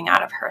that's coming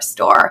out of her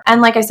store.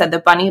 And like I said, the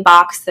bunny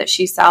box that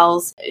she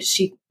sells,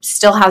 she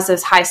still has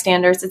those high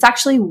standards. It's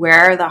actually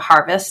where the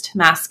Harvest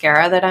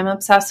mascara that I'm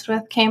obsessed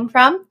with came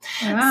from.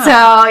 Wow.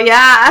 So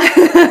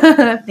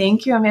yeah,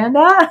 thank you,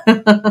 Amanda.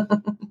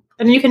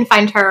 And you can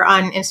find her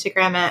on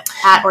Instagram at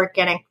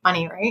Organic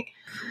Bunny, right?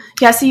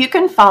 Yeah, so you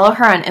can follow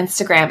her on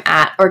Instagram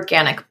at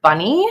Organic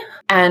Bunny,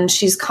 and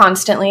she's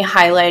constantly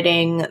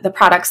highlighting the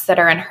products that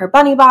are in her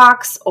bunny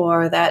box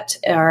or that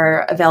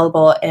are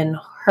available in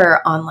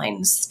her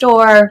online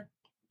store.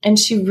 And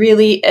she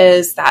really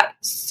is that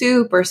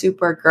super,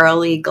 super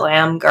girly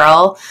glam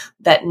girl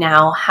that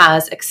now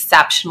has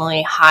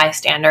exceptionally high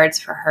standards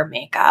for her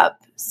makeup.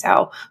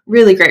 So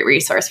really great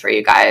resource for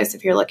you guys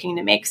if you're looking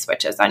to make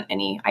switches on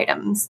any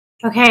items.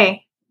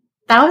 Okay,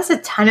 that was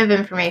a ton of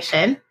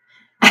information.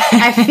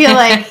 I feel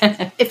like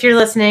if you're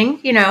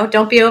listening,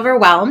 don't be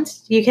overwhelmed.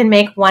 You can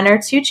make 1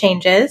 or 2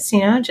 changes,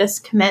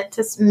 just commit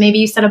to, maybe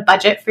you set a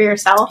budget for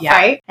yourself,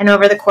 right? And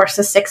over the course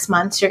of 6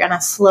 months, you're going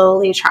to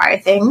slowly try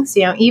things,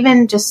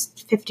 even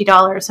just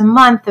 $50 a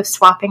month of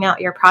swapping out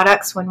your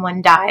products when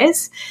one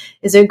dies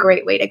is a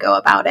great way to go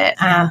about it.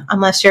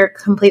 Unless you're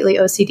completely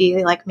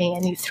OCD like me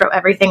and you throw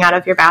everything out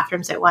of your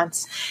bathrooms at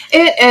once.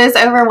 It is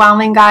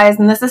overwhelming, guys.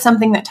 And this is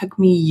something that took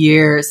me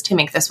years to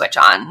make the switch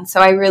on.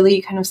 So I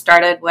really kind of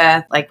started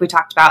with, like we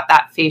talked about,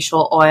 that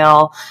facial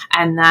oil.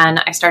 And then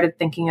I started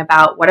thinking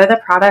about what are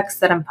the products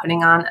that I'm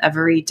putting on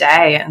every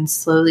day and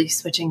slowly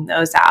switching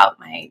those out.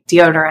 My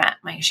deodorant,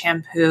 my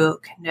shampoo,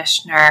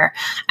 conditioner,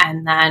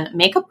 and then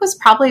makeup was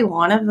probably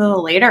one of the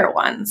later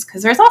ones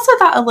because there's also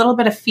a little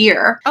bit of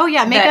fear. Oh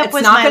yeah, makeup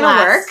was not going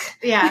to work.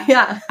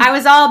 Yeah. I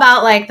was all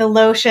about like the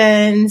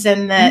lotions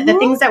and the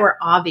things that were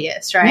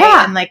obvious, right?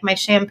 Yeah. And like my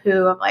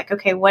shampoo of like,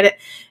 okay, what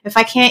if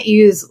I can't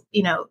use,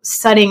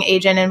 sudding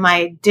agent in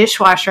my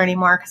dishwasher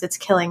anymore because it's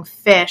killing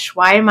fish?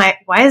 Why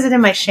is it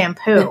in my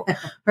shampoo?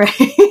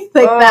 Right?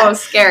 That.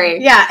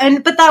 Scary. Yeah.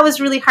 But that was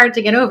really hard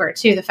to get over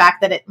too. The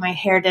fact that my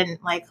hair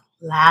didn't like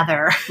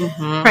lather,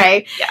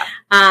 right? Yeah.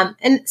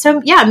 And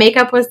so,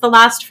 makeup was the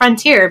last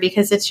frontier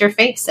because it's your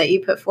face that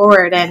you put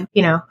forward. And,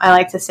 I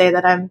like to say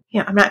that I'm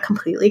not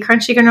completely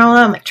crunchy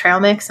granola. I'm like trail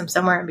mix. I'm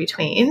somewhere in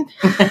between.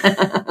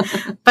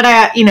 But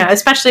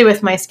especially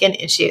with my skin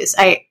issues,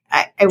 I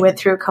went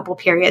through a couple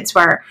periods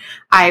where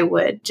I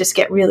would just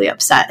get really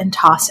upset and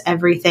toss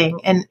everything.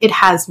 And it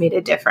has made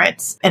a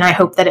difference. And I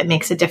hope that it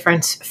makes a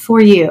difference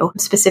for you,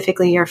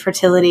 specifically your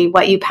fertility,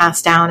 what you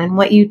pass down and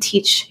what you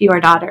teach your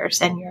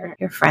daughters and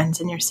your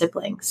friends and your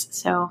siblings.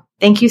 So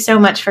thank you so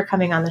much for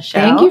coming on the show.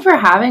 Thank you for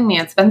having me.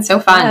 It's been so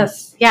fun.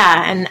 Yes.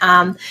 Yeah.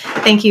 And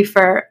thank you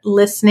for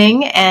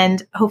listening.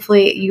 And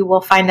hopefully you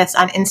will find us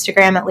on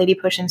Instagram at Lady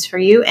Potions for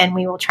You. And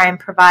we will try and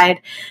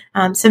provide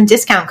some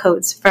discount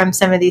codes from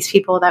some of these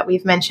people that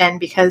we've mentioned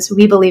because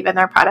we believe in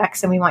their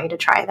products and we want you to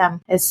try them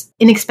as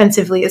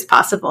inexpensively as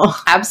possible.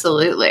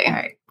 Absolutely. All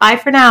right. Bye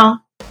for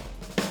now.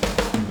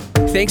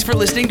 Thanks for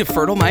listening to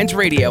Fertile Minds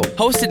Radio,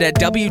 hosted at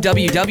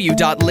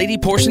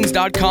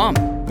www.ladyportions.com,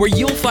 where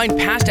you'll find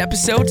past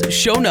episodes,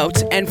 show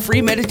notes, and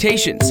free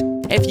meditations.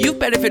 If you've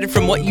benefited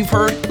from what you've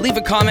heard, leave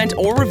a comment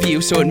or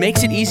review so it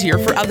makes it easier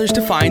for others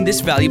to find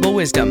this valuable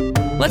wisdom.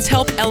 Let's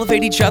help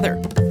elevate each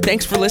other.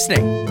 Thanks for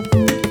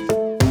listening.